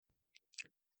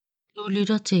Du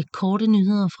lytter til Korte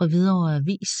nyheder fra Hvidovre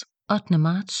Avis 8.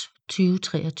 marts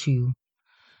 2023.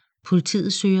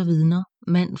 Politiet søger vidner.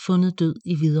 Mand fundet død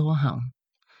i Hvidovre Havn.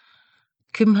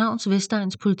 Københavns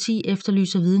Vestegns Politi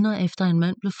efterlyser vidner efter en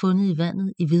mand blev fundet i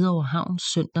vandet i Hvidovre Havn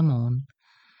søndag morgen.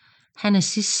 Han er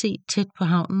sidst set tæt på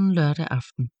havnen lørdag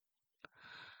aften.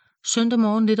 Søndag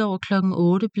morgen lidt over kl.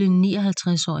 8 blev en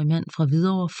 59-årig mand fra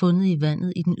Hvidovre fundet i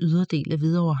vandet i den ydre del af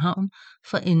Hvidovre Havn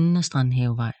for enden af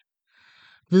Strandhavevej.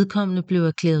 Vedkommende blev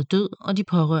erklæret død, og de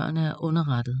pårørende er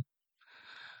underrettet.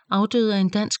 Afdød er en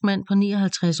dansk mand på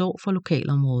 59 år fra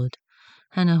lokalområdet.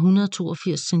 Han er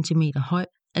 182 cm høj,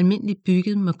 almindeligt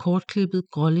bygget med kortklippet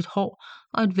gråligt hår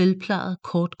og et velplejet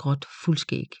kort gråt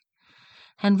fuldskæg.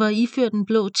 Han var iført en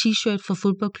blå t-shirt for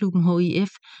fodboldklubben HIF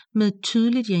med et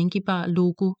tydeligt Yankee-bar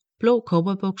logo, blå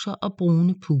cowboybukser og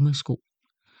brune Puma-sko.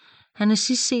 Han er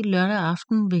sidst set lørdag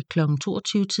aften ved kl.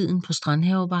 22-tiden på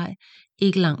Strandhavevej,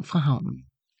 ikke langt fra havnen.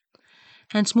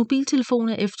 Hans mobiltelefon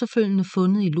er efterfølgende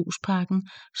fundet i Lodsparken,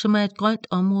 som er et grønt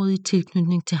område i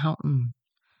tilknytning til havnen.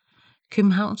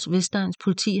 Københavns Vestegns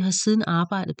Politi har siden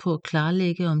arbejdet på at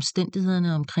klarlægge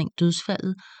omstændighederne omkring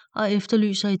dødsfaldet og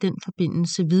efterlyser i den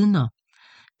forbindelse vidner.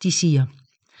 De siger: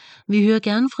 "Vi hører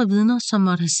gerne fra vidner, som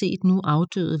måtte have set nu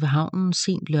afdøde ved havnen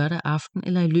sent lørdag aften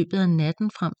eller i løbet af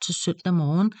natten frem til søndag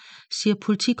morgen", siger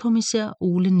politikommissær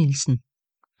Ole Nielsen.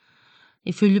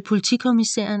 Ifølge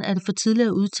politikommissæren er det for tidligt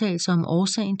at udtale sig om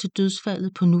årsagen til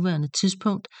dødsfaldet på nuværende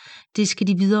tidspunkt. Det skal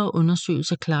de videre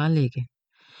undersøgelser klarlægge.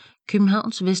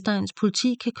 Københavns Vestegns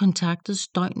Politi kan kontaktes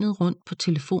døgnet rundt på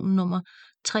telefonnummer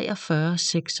 43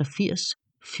 86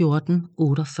 14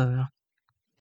 48.